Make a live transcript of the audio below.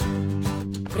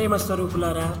ప్రేమ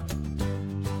స్వరూపులారా,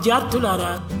 విద్యార్థులారా,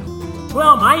 who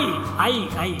am I.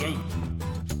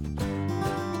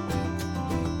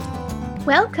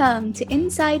 Welcome to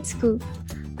Inside Scoop,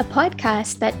 a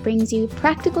podcast that brings you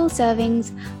practical servings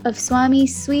of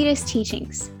Swami's sweetest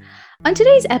teachings. On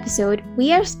today's episode, we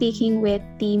are speaking with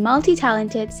the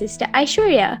multi-talented Sister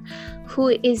Aishwarya, who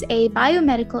is a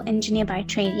biomedical engineer by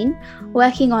training,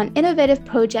 working on innovative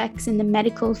projects in the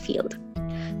medical field.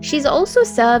 She's also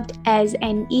served as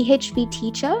an EHV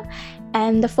teacher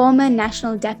and the former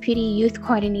National Deputy Youth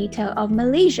Coordinator of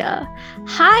Malaysia.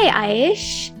 Hi, Aish.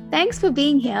 Thanks for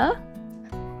being here.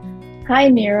 Hi,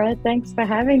 Mira. Thanks for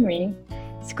having me.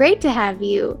 It's great to have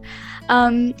you.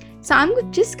 So I'm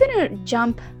just going to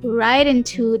jump right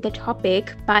into the topic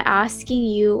by asking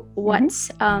you what's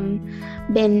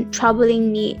been troubling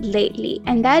me lately.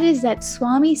 And that is that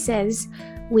Swami says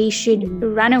we should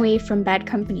run away from bad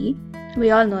company. We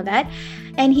all know that.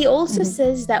 And he also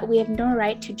says that we have no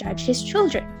right to judge his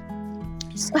children.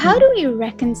 So how do we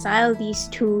reconcile these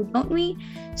two? Don't we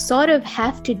sort of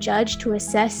have to judge to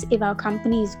assess if our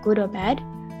company is good or bad?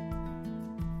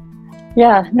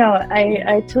 Yeah, no,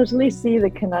 I totally see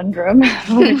the conundrum,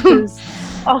 which is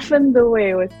often the way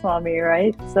with Swami,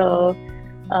 right? So,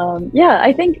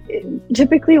 I think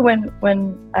typically when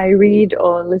I read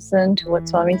or listen to what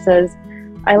Swami says,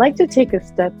 I like to take a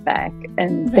step back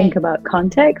and think about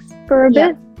context for a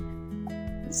bit.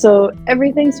 So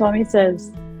everything Swami says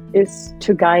is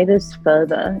to guide us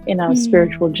further in our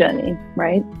spiritual journey,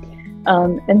 right?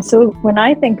 And so when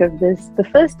I think of this, the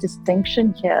first distinction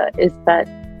here is that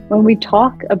when we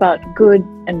talk about good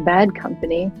and bad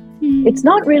company, it's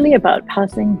not really about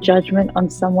passing judgment on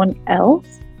someone else,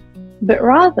 but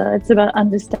rather it's about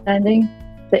understanding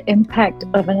the impact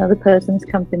of another person's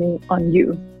company on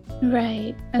you.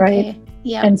 Right. Okay. Right?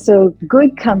 Yeah. And so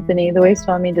good company, the way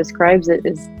Swami describes it,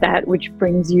 is that which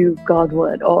brings you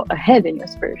Godward or ahead in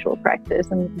your spiritual practice.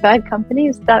 And bad company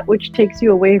is that which takes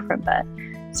you away from that.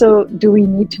 So do we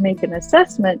need to make an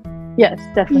assessment? Yes,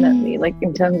 definitely, like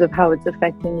in terms of how it's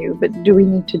affecting you. But do we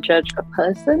need to judge a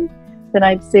person? Then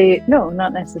I'd say, no,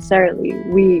 not necessarily.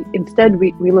 Instead,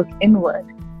 we look inward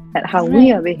at how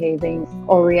we are behaving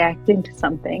or reacting to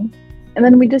something. And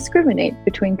then we discriminate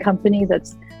between company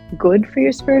that's good for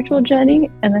your spiritual journey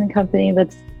and then company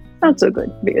that's not so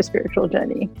good for your spiritual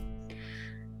journey.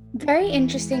 Very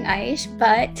interesting, Aish,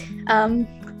 but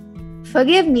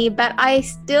forgive me, but I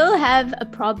still have a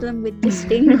problem with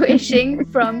distinguishing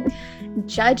from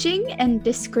judging and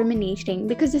discriminating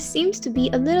because there seems to be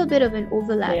a little bit of an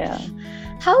overlap. Yeah.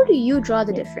 How do you draw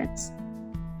the difference?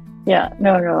 Yeah,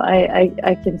 no,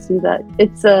 I can see that.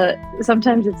 It's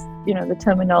sometimes it's, the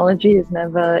terminology is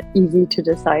never easy to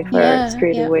decipher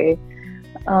straight away.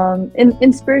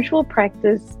 In spiritual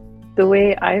practice, the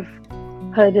way I've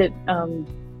heard it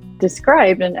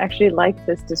described and actually like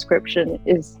this description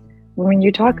is when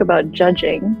you talk about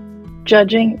judging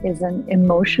is an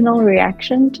emotional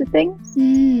reaction to things,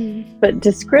 but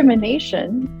discrimination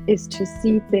is to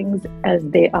see things as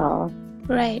they are.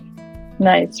 Right.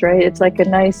 Nice, right? It's like a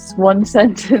nice one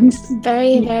sentence.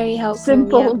 Very, very helpful.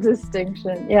 Simple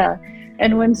distinction. Yeah.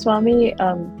 And when Swami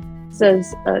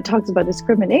talks about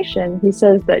discrimination, he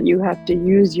says that you have to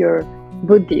use your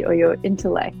buddhi or your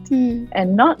intellect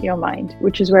and not your mind,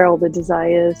 which is where all the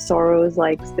desires, sorrows,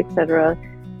 likes, etc.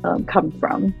 come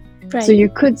from. Right. So you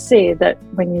could say that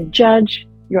when you judge,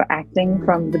 you're acting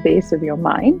from the base of your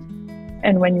mind.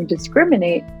 And when you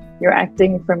discriminate, you're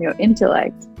acting from your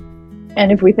intellect. And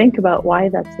if we think about why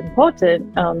that's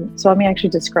important, Swami actually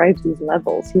describes these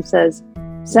levels. He says,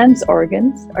 sense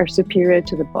organs are superior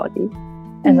to the body,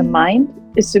 and the mind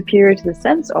is superior to the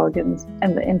sense organs,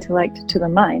 and the intellect to the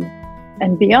mind.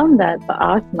 And beyond that, the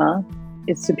Atma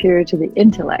is superior to the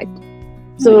intellect.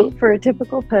 So for a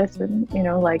typical person,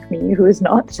 like me, who is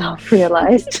not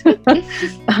self-realized,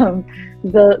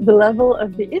 the level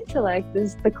of the intellect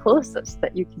is the closest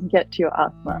that you can get to your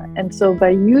Atma. And so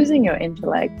by using your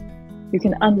intellect, you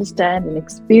can understand and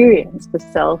experience the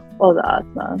self or the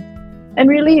Atma. And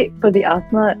really, for the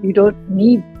Atma, you don't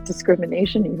need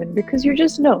discrimination even because you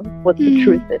just know what the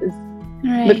truth is.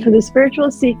 Right. But for the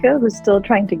spiritual seeker who's still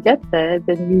trying to get there,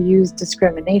 then you use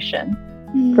discrimination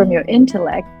from your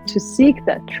intellect to seek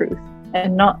that truth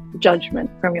and not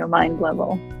judgment from your mind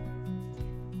level.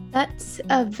 That's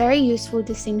a very useful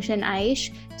distinction, Aish.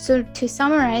 So to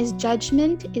summarize,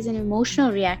 judgment is an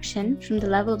emotional reaction from the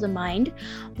level of the mind,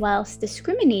 whilst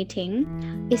discriminating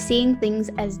is seeing things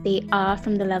as they are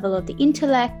from the level of the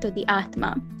intellect or the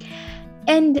Atma.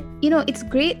 And, it's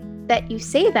great that you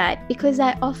say that because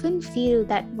I often feel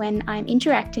that when I'm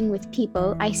interacting with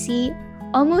people, I see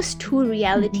almost two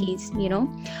realities, you know.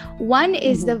 One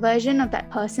is the version of that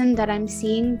person that I'm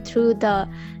seeing through the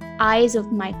eyes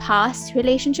of my past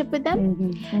relationship with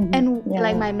them, and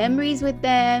like my memories with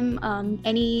them,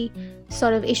 any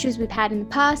sort of issues we've had in the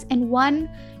past. And one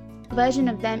version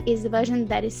of them is the version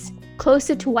that is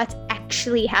closer to what's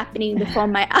actually happening before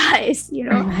my eyes, you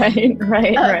know.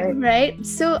 Right.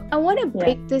 So I want to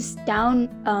break this down,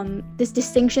 this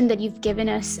distinction that you've given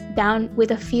us down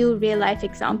with a few real life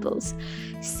examples.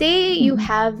 Say you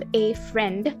have a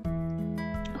friend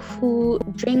who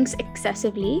drinks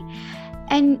excessively,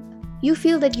 and you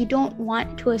feel that you don't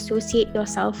want to associate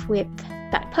yourself with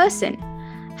that person.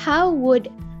 How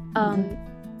would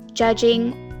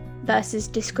judging versus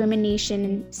discrimination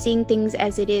and seeing things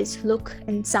as it is look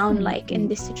and sound like in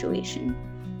this situation?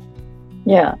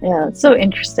 Yeah, so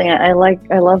interesting. I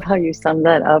love how you sum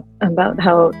that up about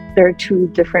how there are two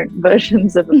different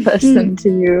versions of a person to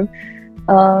you.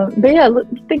 But yeah,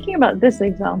 thinking about this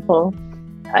example,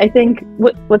 I think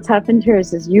what's happened here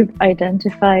is you've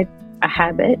identified a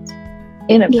habit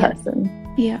in a person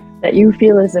that you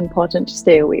feel is important to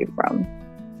stay away from.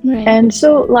 Right. And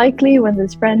so likely when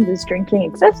this friend is drinking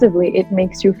excessively, it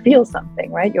makes you feel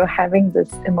something, right? You're having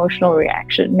this emotional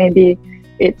reaction. Maybe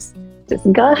it's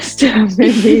disgust,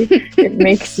 maybe it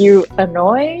makes you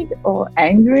annoyed or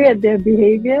angry at their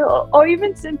behavior, or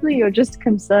even simply you're just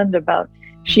concerned about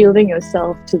shielding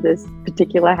yourself to this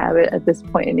particular habit at this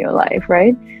point in your life,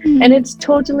 right? And it's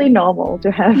totally normal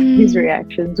to have these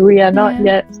reactions. We are not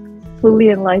yet fully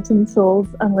enlightened souls,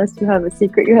 unless you have a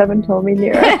secret you haven't told me,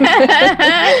 Neera.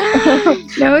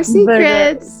 No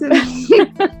secrets.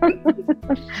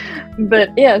 But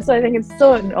yeah, so I think it's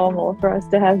so normal for us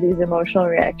to have these emotional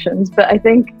reactions. But I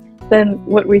think then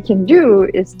what we can do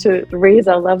is to raise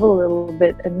our level a little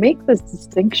bit and make this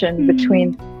distinction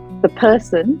between the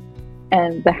person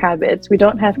and the habits. We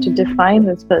don't have to define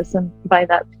this person by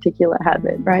that particular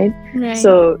habit, right?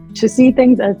 So to see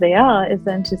things as they are is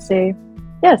then to say,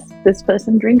 yes, this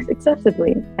person drinks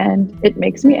excessively and it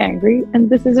makes me angry and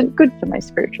this isn't good for my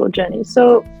spiritual journey.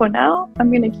 So for now, I'm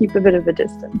going to keep a bit of a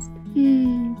distance.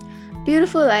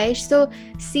 Beautiful, Aish. So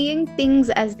seeing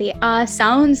things as they are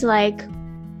sounds like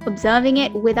observing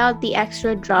it without the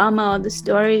extra drama or the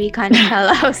story we kind of tell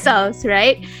ourselves,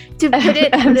 right? To put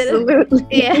it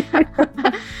Absolutely.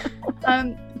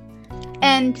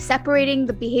 And separating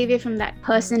the behavior from that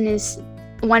person is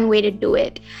one way to do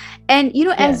it. And you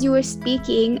know, as you were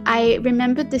speaking, I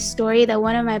remembered the story that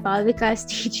one of my Bal Vikas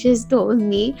teachers told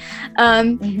me.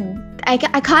 I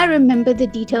can't remember the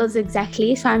details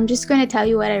exactly, so I'm just going to tell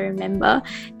you what I remember.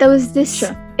 There was this,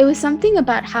 it was something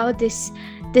about how this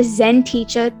Zen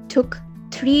teacher took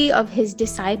 3 of his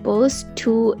disciples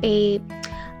to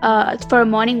for a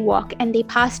morning walk, and they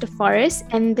passed a forest,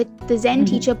 and the Zen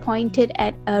teacher pointed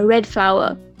at a red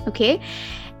flower, okay?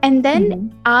 And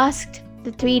then asked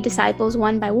the 3 disciples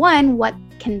one by one, what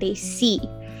can they see?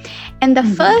 And the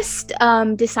first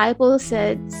disciple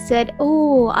said,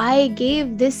 oh, I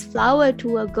gave this flower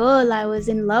to a girl I was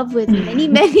in love with many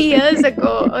years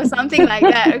ago, or something like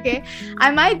that, okay?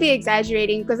 I might be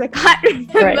exaggerating because I can't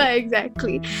remember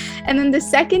exactly. And then the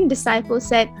second disciple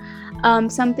said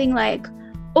something like,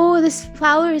 oh, this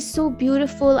flower is so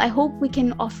beautiful. I hope we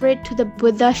can offer it to the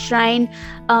Buddha shrine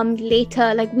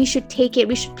later. Like, we should take it,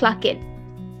 we should pluck it.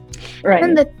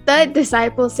 And the third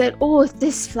disciple said, oh,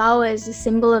 this flower is a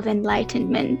symbol of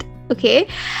enlightenment. Okay.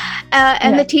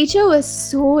 And the teacher was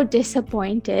so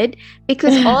disappointed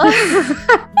because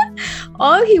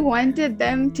all he wanted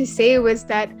them to say was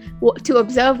that, to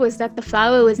observe was that the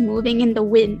flower was moving in the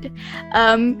wind.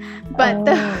 But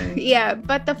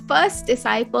the first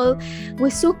disciple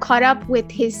was so caught up with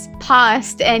his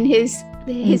past and his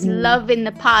love in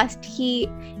the past.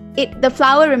 The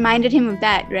flower reminded him of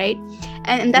that, right?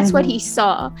 And that's what he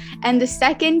saw. And the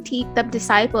second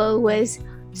disciple was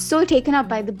so taken up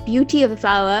by the beauty of the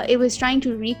flower, it was trying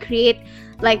to recreate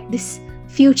like this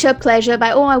future pleasure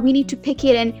by, oh, we need to pick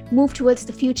it and move towards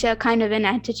the future kind of an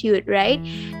attitude, right?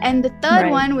 And the third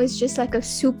one was just like a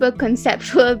super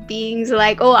conceptual beings,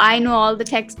 like, oh, I know all the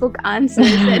textbook answers.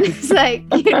 And it's like,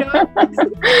 you know,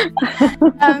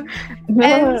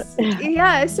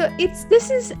 so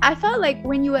I felt like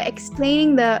when you were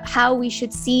explaining how we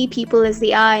should see people as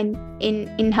they are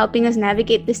in helping us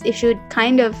navigate this issue, it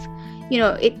kind of, you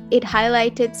know, it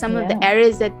highlighted some of the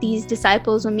errors that these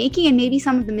disciples were making, and maybe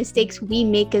some of the mistakes we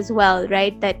make as well,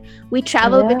 right? That we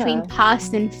travel between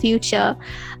past and future.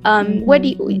 Would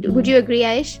you agree,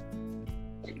 Aish?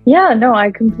 Yeah, no,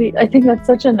 I think that's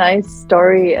such a nice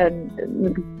story and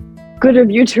good of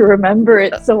you to remember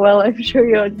it so well. I'm sure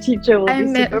your teacher will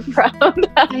be super proud.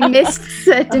 I missed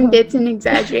certain bits and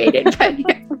exaggerated, but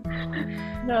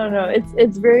No,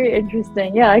 it's very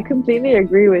interesting. Yeah, I completely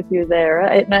agree with you there.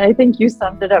 And I think you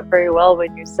summed it up very well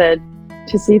when you said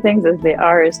to see things as they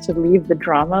are is to leave the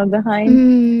drama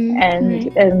behind.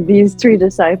 And these three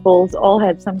disciples all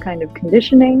had some kind of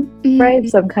conditioning, right?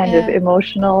 Some kind of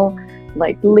emotional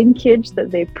linkage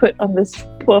that they put on this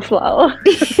poor flower.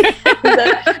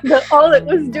 that all it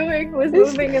was doing was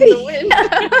moving in the wind.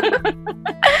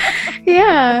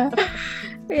 Yeah.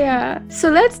 So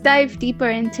let's dive deeper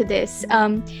into this.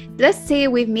 Let's say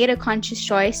we've made a conscious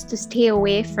choice to stay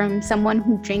away from someone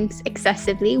who drinks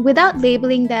excessively without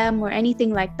labeling them or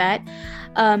anything like that.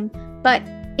 But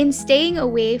in staying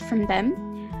away from them,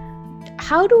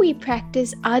 how do we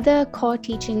practice other core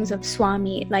teachings of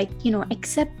Swami, like,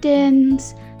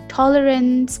 acceptance,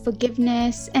 tolerance,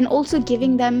 forgiveness, and also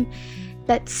giving them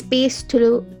that space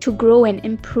to grow and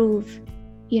improve,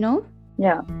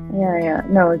 Yeah.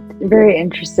 No, it's very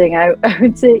interesting. I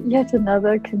would say yet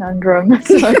another conundrum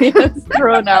Swami has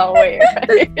thrown our way.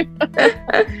 Right?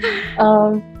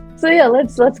 So yeah,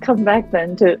 let's come back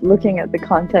then to looking at the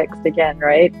context again,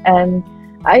 right? And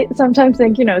I sometimes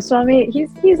think, Swami,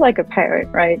 he's like a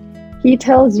parent, right? He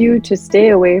tells you to stay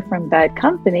away from bad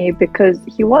company because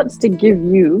he wants to give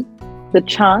you the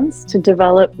chance to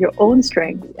develop your own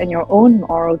strength and your own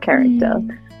moral character.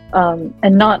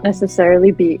 And not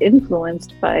necessarily be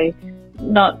influenced by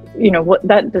what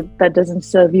that doesn't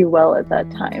serve you well at that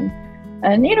time.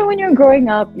 And when you're growing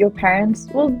up, your parents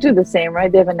will do the same, right?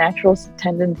 They have a natural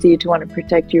tendency to want to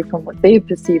protect you from what they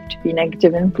perceive to be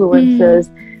negative influences.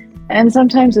 And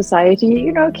sometimes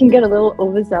society, can get a little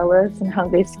overzealous in how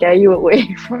they scare you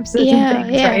away from certain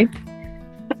things, right?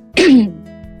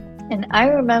 And I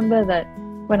remember that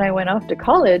when I went off to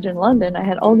college in London, I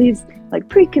had all these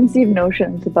preconceived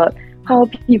notions about how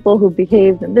people who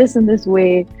behaved in this and this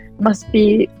way must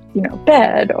be,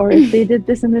 bad, or if they did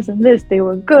this and this and this, they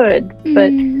were good.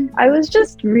 But I was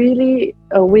just really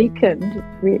awakened,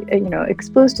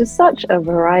 exposed to such a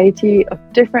variety of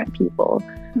different people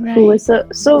who were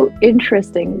so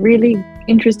interesting, really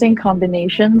interesting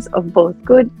combinations of both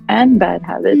good and bad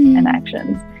habits and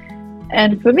actions.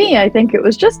 And for me, I think it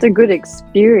was just a good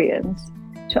experience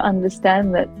to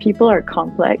understand that people are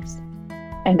complex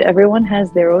and everyone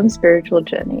has their own spiritual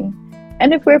journey.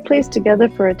 And if we're placed together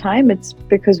for a time, it's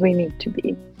because we need to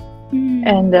be.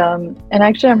 And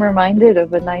actually, I'm reminded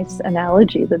of a nice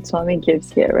analogy that Swami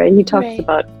gives here, right? He talks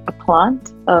about a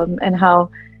plant and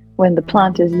how when the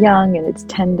plant is young and it's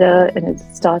tender and it's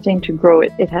starting to grow,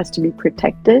 it has to be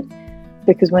protected.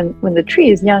 Because when the tree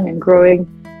is young and growing,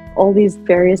 all these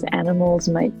various animals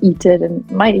might eat it and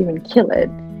might even kill it.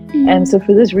 And so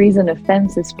for this reason, a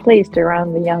fence is placed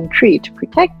around the young tree to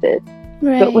protect it.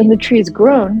 But when the tree is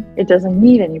grown, it doesn't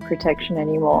need any protection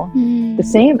anymore. The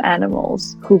same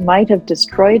animals who might have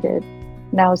destroyed it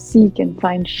now seek and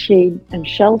find shade and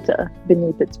shelter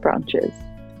beneath its branches.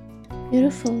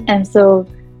 Beautiful. And so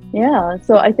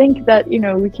I think that,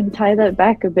 we can tie that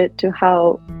back a bit to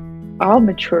how our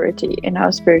maturity in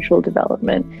our spiritual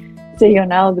development, say you're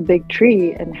now the big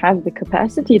tree and have the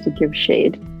capacity to give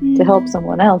shade to help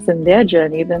someone else in their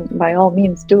journey, then by all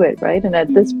means do it, right? And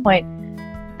at this point,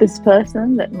 this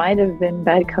person that might have been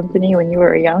bad company when you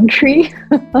were a young tree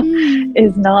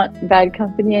is not bad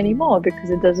company anymore because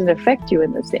it doesn't affect you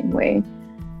in the same way.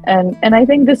 And I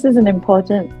think this is an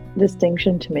important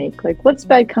distinction to make. What's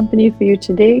bad company for you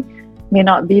today may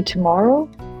not be tomorrow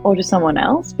or to someone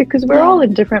else, because we're all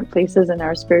in different places in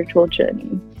our spiritual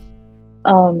journey.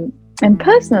 And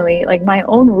personally, my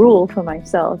own rule for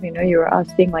myself, you were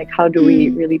asking how do we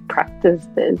really practice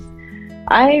this?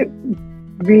 I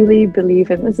really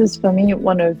believe, and this is for me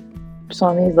one of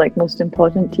Swami's most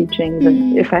important teachings,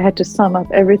 and if I had to sum up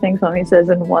everything Swami says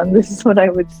in one, this is what I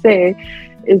would say,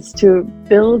 is to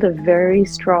build a very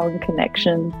strong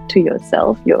connection to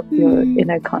yourself, your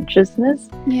inner consciousness,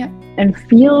 and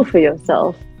feel for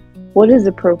yourself what is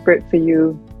appropriate for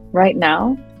you right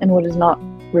now and what is not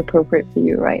appropriate for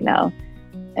you right now.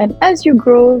 And as you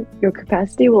grow, your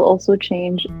capacity will also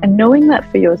change, and knowing that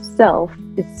for yourself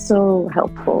is so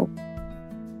helpful.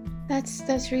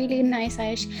 That's really nice,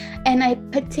 Ayush. And I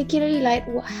particularly like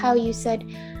how you said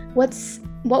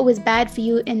what was bad for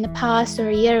you in the past or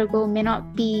a year ago may not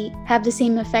have the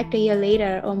same effect a year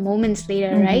later or moments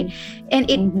later, right?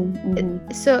 And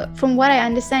so from what I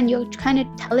understand, you're kind of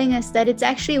telling us that it's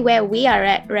actually where we are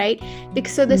at, right?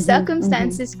 Because so the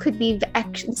circumstances could be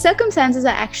circumstances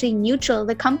are actually neutral.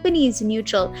 The company is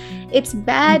neutral. It's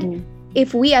bad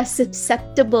if we are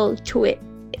susceptible to it.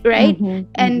 right? Mhm,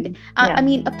 And mhm. Yeah. I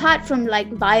mean, apart from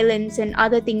like violence and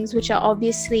other things which are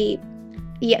obviously,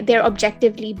 yeah, they're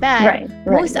objectively bad, Right,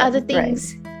 most right, other right.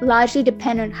 things largely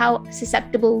depend on how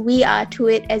susceptible we are to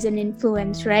it as an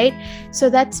influence, right? So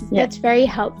that's very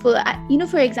helpful.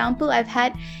 For example, I've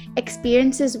had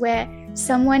experiences where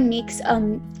someone makes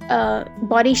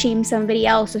body shame somebody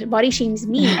else or body shames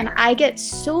me, and I get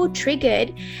so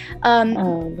triggered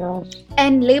Oh gosh.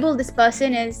 and label this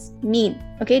person as mean.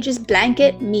 Okay, just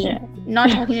blanket mean. Yeah. Not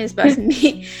talking to this person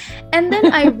mean. And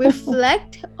then I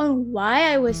reflect on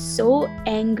why I was so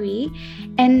angry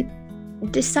and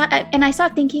I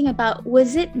start thinking about,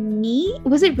 was it me?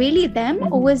 Was it really them?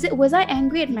 Mhm. Or was I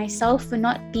angry at myself for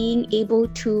not being able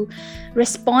to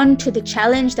respond to the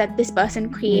challenge that this person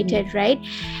created, right?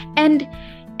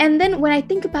 And then when I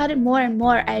think about it more and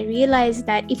more, I realize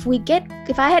that if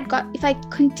I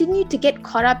continue to get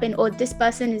caught up in, oh, this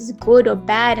person is good or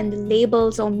bad and the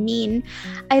labels or mean,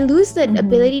 I lose the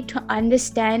ability to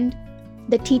understand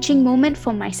the teaching moment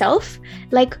for myself.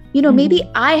 Like, maybe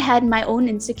I had my own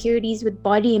insecurities with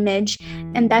body image,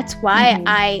 and that's why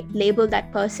I labeled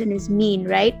that person as mean,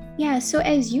 right? Yeah, so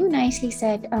as you nicely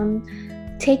said,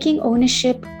 taking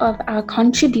ownership of our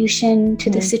contribution to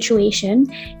the situation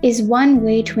is one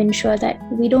way to ensure that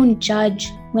we don't judge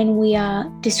when we are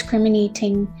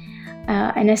discriminating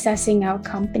and assessing our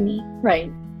company.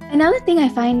 Right. Another thing I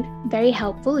find very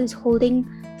helpful is holding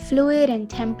fluid and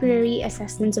temporary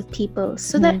assessments of people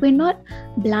so that we're not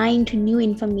blind to new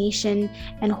information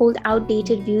and hold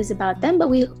outdated views about them, but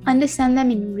we understand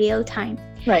them in real time.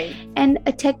 Right. And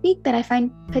a technique that I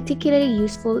find particularly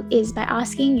useful is by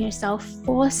asking yourself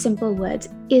 4 simple words.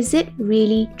 Is it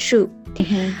really true?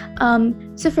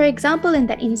 So for example, in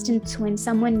that instance when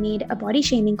someone made a body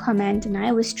shaming comment and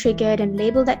I was triggered and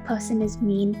labeled that person as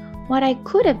mean, what I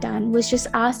could have done was just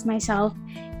ask myself,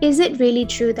 is it really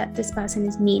true that this person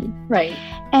is mean? Right.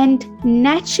 And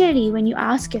naturally, when you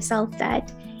ask yourself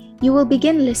that, you will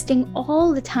begin listing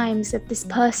all the times that this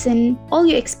person, all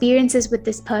your experiences with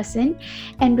this person,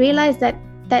 and realize that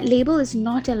that label is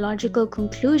not a logical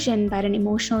conclusion but an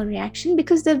emotional reaction,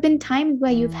 because there have been times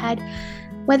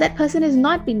where that person has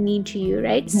not been mean to you,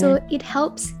 right? So it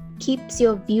keeps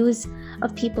your views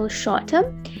of people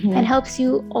shorter and helps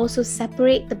you also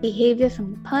separate the behavior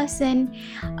from the person,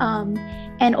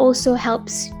 and also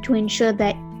helps to ensure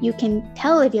that you can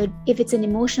tell if it's an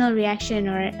emotional reaction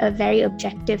or a very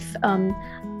objective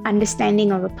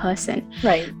understanding of a person.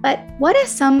 Right. But what are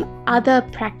some other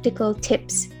practical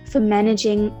tips for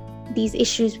managing these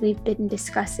issues we've been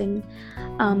discussing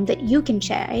that you can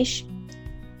share, Aish?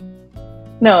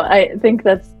 No, I think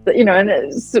that's,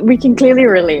 and we can clearly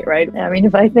relate, right? I mean,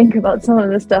 if I think about some of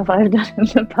the stuff I've done in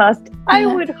the past, I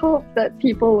would hope that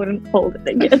people wouldn't hold it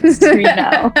against me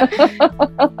now.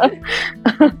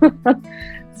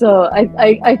 So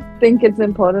I think it's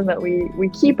important that we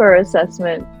keep our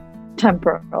assessment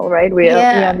temporal, right? We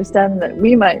understand that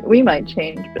we might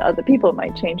change, but other people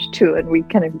might change too, and we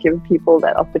kind of give people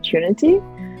that opportunity.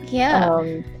 Yeah.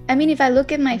 I mean, if I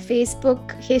look at my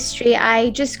Facebook history, I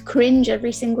just cringe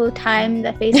every single time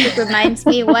that Facebook reminds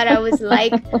me what I was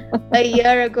like a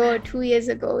year ago, 2 years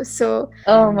ago. So,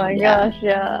 oh my gosh,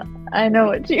 yeah, I know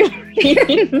what you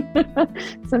mean.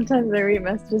 Sometimes I read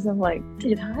messages, I'm like,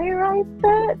 did I write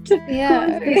that?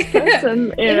 Yeah. Who is this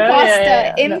person?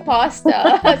 Imposter.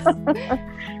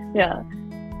 Yeah.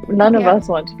 None of us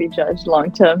want to be judged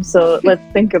long term, so let's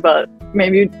think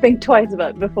twice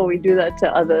about before we do that to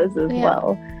others as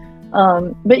well.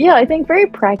 But yeah, I think very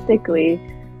practically,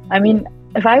 I mean,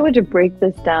 if I were to break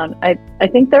this down, I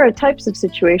think there are types of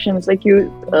situations like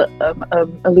you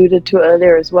alluded to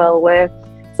earlier as well, where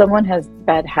someone has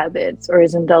bad habits or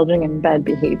is indulging in bad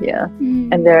behavior,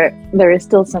 and there is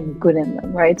still some good in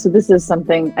them, right? So this is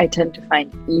something I tend to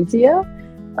find easier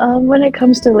when it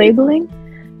comes to labeling.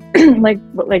 like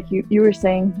you were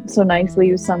saying so nicely,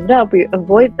 you summed up, we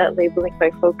avoid that labeling by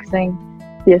focusing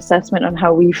the assessment on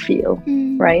how we feel,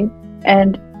 right?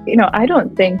 And I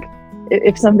don't think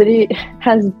if somebody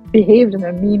has behaved in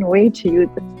a mean way to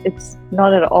you, it's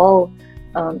not at all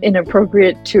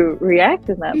inappropriate to react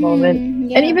in that moment,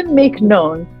 and even make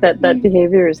known that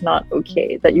behavior is not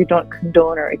okay, that you don't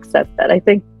condone or accept that. I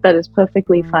think that is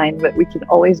perfectly fine, but we can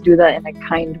always do that in a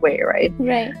kind way, right?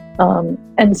 Right.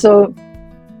 And so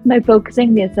by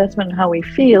focusing the assessment on how we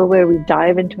feel, where we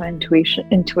dive into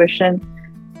intuition,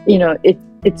 it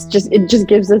just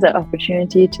gives us that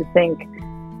opportunity to think,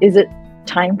 is it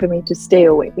time for me to stay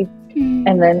away?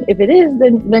 And then if it is,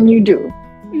 then you do.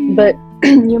 But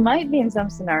you might be in some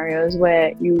scenarios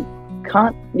where you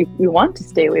can't, you want to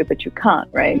stay away, but you can't,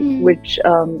 right? Mm. Which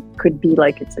could be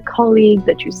like it's a colleague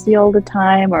that you see all the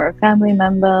time or a family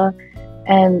member.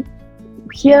 And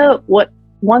here,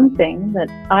 one thing that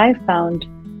I found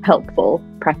helpful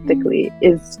practically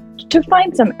is to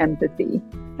find some empathy,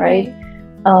 right?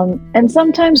 And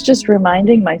sometimes just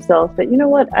reminding myself that, you know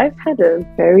what, I've had a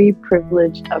very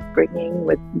privileged upbringing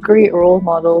with great role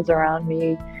models around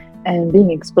me and being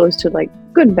exposed to like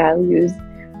good values,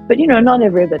 but you know, not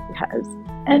everybody has.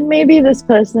 And maybe this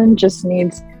person just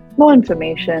needs more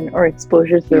information or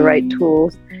exposure to the right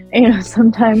tools. And, you know,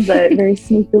 sometimes I very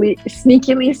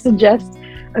sneakily suggest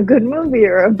a good movie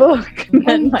or a book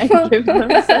that might give them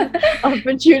some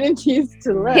opportunities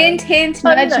to learn. Hint, hint,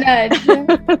 nudge, nudge.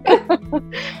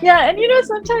 Yeah, and you know,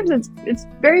 sometimes it's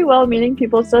very well-meaning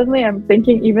people. Suddenly, I'm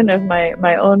thinking even of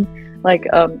my own, like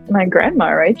my grandma,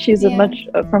 right? She's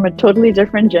from a totally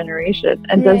different generation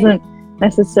and doesn't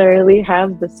necessarily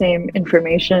have the same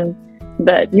information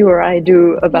that you or I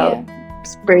do about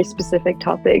very specific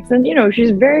topics. And you know, she's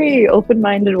very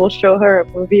open-minded. We'll show her a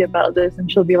movie about this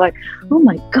and she'll be like, oh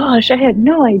my gosh, I had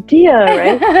no idea,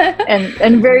 right?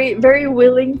 and very, very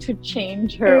willing to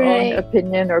change her own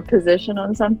opinion or position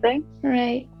on something.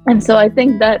 Right. And so I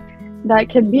think that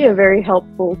can be a very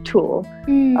helpful tool.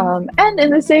 And in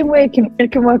the same way,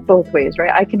 it can work both ways,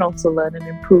 right? I can also learn and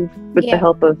improve with the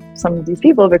help of some of these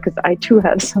people, because I too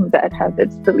have some bad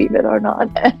habits, believe it or not.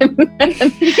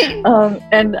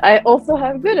 And I also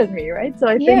have good in me, right? So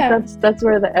I think that's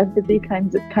where the empathy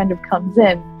kind of comes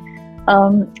in.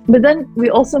 But then we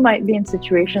also might be in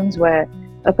situations where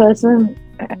a person,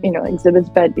 you know, exhibits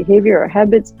bad behavior or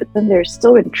habits, but then they're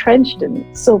so entrenched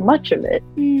in so much of it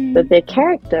that their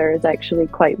character is actually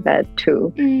quite bad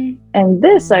too. And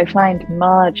this I find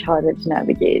much harder to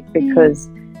navigate, because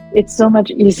it's so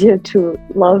much easier to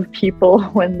love people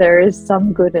when there is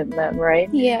some good in them, right?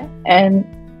 Yeah. And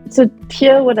so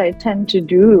here what I tend to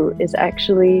do is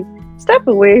actually step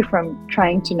away from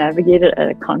trying to navigate it at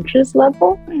a conscious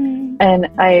level. And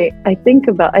I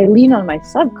lean on my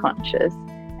subconscious.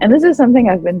 And this is something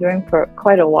I've been doing for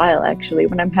quite a while, actually.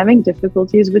 When I'm having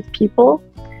difficulties with people,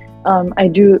 I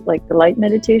do like the light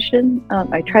meditation.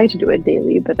 I try to do it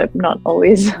daily, but I'm not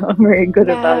always very good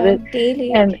about it.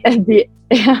 Daily. And at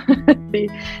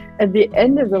the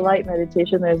end of the light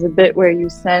meditation, there's a bit where you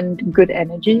send good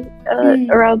energy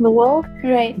around the world.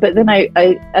 Right. But then I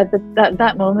at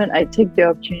that moment, I take the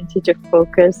opportunity to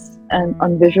focus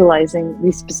on visualizing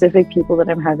these specific people that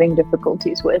I'm having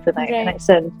difficulties with, and I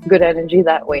send good energy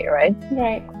that way, right?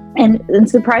 Right. And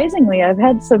surprisingly, I've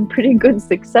had some pretty good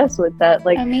success with that.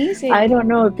 Like, amazing. I don't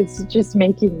know if it's just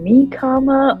making me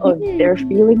calmer or they're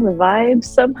feeling the vibes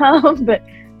somehow, but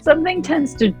something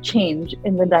tends to change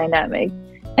in the dynamic.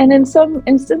 And in some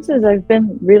instances, I've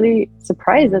been really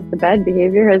surprised that the bad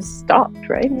behavior has stopped,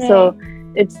 right? So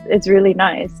it's really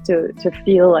nice to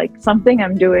feel like something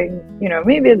I'm doing, you know,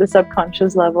 maybe at the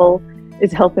subconscious level,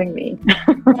 is helping me.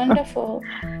 Wonderful.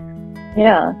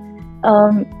 Yeah.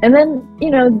 And then, you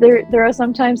know, there are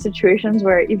sometimes situations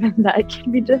where even that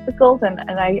can be difficult. And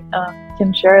I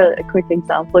can share a quick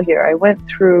example here. I went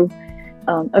through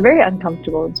a very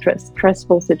uncomfortable and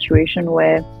stressful situation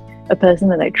where a person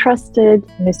that I trusted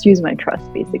misused my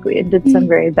trust, basically, and did some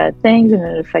very bad things, and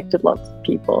it affected lots of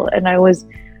people. And I was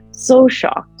so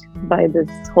shocked by this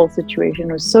whole situation,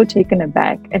 I was so taken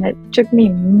aback, and it took me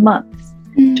months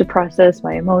to process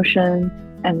my emotions.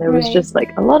 And there was just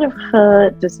like a lot of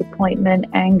hurt, disappointment,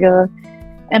 anger.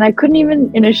 And I couldn't even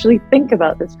initially think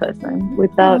about this person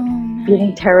without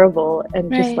feeling terrible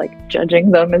and just like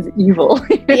judging them as evil.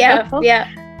 Yeah.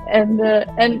 And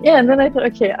then I thought,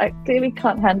 okay, I clearly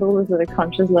can't handle this at a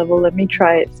conscious level. Let me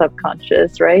try it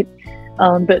subconscious, right?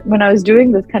 But when I was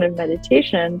doing this kind of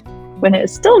meditation, when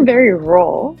it's still very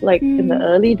raw, like in the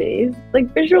early days,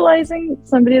 like visualizing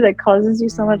somebody that causes you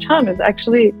so much harm is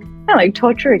actually kind of like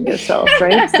torturing yourself,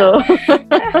 right? So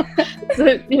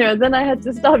you know, then I had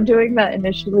to stop doing that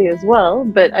initially as well.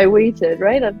 But I waited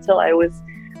right until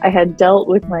I had dealt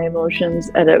with my emotions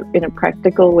in a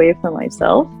practical way for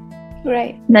myself.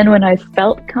 Right. And then when I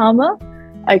felt calmer,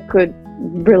 I could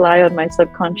rely on my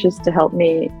subconscious to help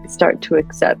me start to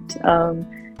accept,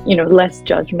 you know, less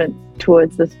judgment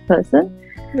towards this person.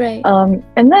 Right.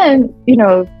 And then, you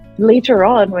know, later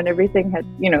on, when everything had,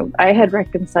 you know, I had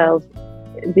reconciled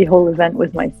the whole event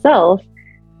with myself,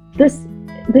 this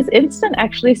incident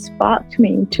actually sparked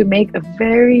me to make a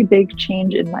very big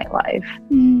change in my life.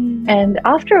 And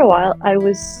after a while, I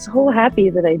was so happy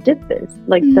that I did this,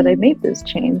 like that I made this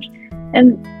change.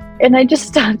 And I just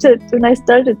started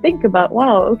to think about,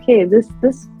 wow, okay, this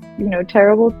you know,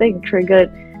 terrible thing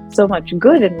triggered so much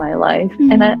good in my life.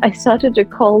 And I started to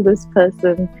call this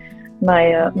person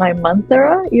my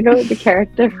Manthara, the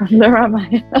character from the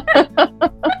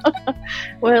Ramayana,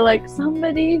 where like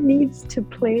somebody needs to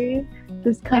play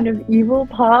this kind of evil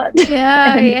part.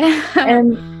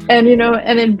 And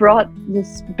it brought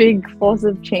this big force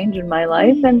of change in my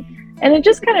life, and it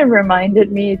just kind of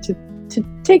reminded me to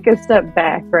take a step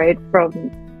back, right,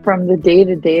 from the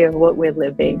day-to-day of what we're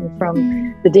living,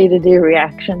 from the day-to-day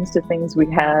reactions to things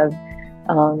we have,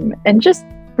 and just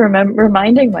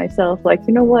reminding myself, like,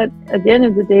 you know what, at the end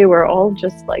of the day, we're all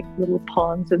just like little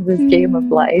pawns in this game of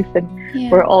life,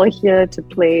 and we're all here to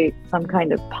play some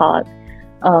kind of part.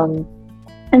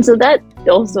 And so that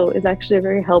also is actually a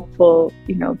very helpful,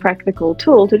 practical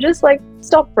tool to just like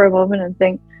stop for a moment and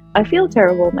think, I feel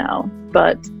terrible now,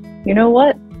 but you know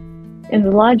what? In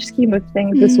the large scheme of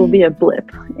things, this will be a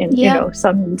blip in,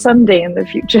 someday in the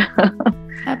future.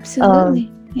 Absolutely.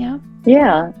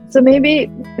 Yeah. So maybe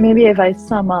if I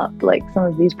sum up like some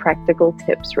of these practical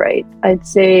tips, right, I'd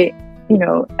say,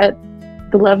 at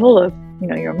the level of,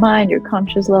 your mind, your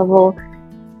conscious level,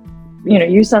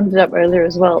 you summed it up earlier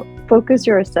as well. Focus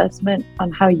your assessment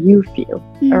on how you feel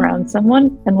around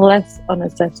someone and less on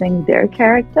assessing their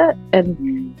character,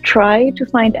 and try to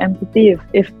find empathy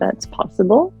if that's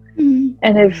possible.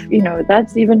 And if,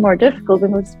 that's even more difficult,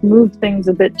 then let's move things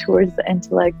a bit towards the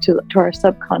intellect, to our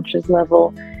subconscious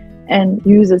level, and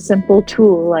use a simple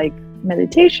tool like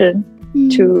meditation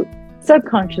to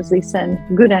subconsciously send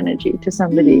good energy to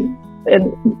somebody,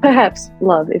 and perhaps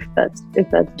love if that's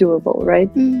doable, right?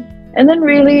 And then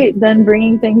really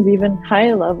bringing things even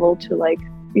higher level to like,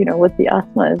 what the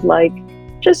Atma is like,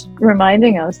 just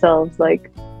reminding ourselves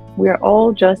like we're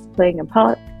all just playing a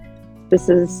part.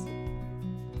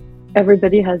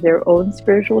 Everybody has their own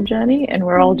spiritual journey, and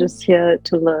we're all just here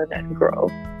to learn and grow.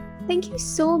 Thank you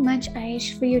so much,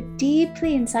 Aish, for your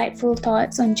deeply insightful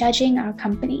thoughts on judging our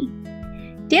company.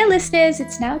 Dear listeners,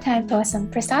 it's now time for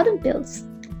some prasadam pills.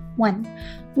 1.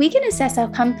 We can assess our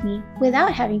company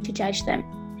without having to judge them.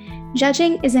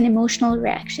 Judging is an emotional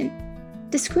reaction.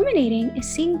 Discriminating is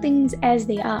seeing things as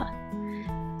they are.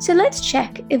 So let's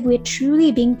check if we're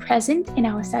truly being present in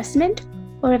our assessment,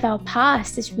 or if our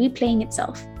past is replaying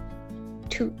itself.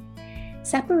 2.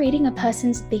 Separating a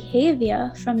person's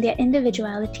behavior from their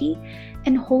individuality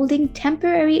and holding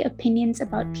temporary opinions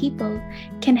about people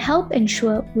can help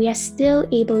ensure we are still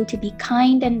able to be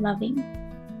kind and loving.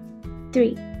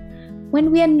 3.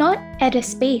 When we are not at a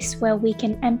space where we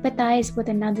can empathize with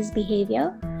another's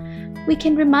behavior, we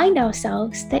can remind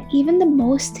ourselves that even the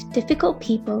most difficult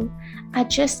people are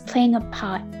just playing a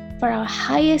part for our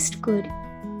highest good.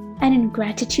 And in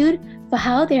gratitude for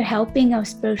how they're helping our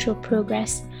spiritual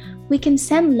progress, we can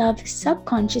send love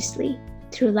subconsciously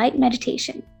through light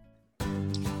meditation.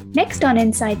 Next on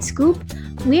Inside Scoop,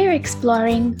 we're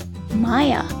exploring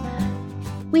Maya.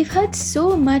 We've heard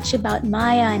so much about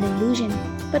Maya and illusion,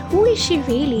 but who is she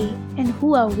really, and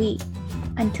who are we?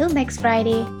 Until next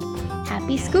Friday,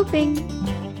 happy scooping!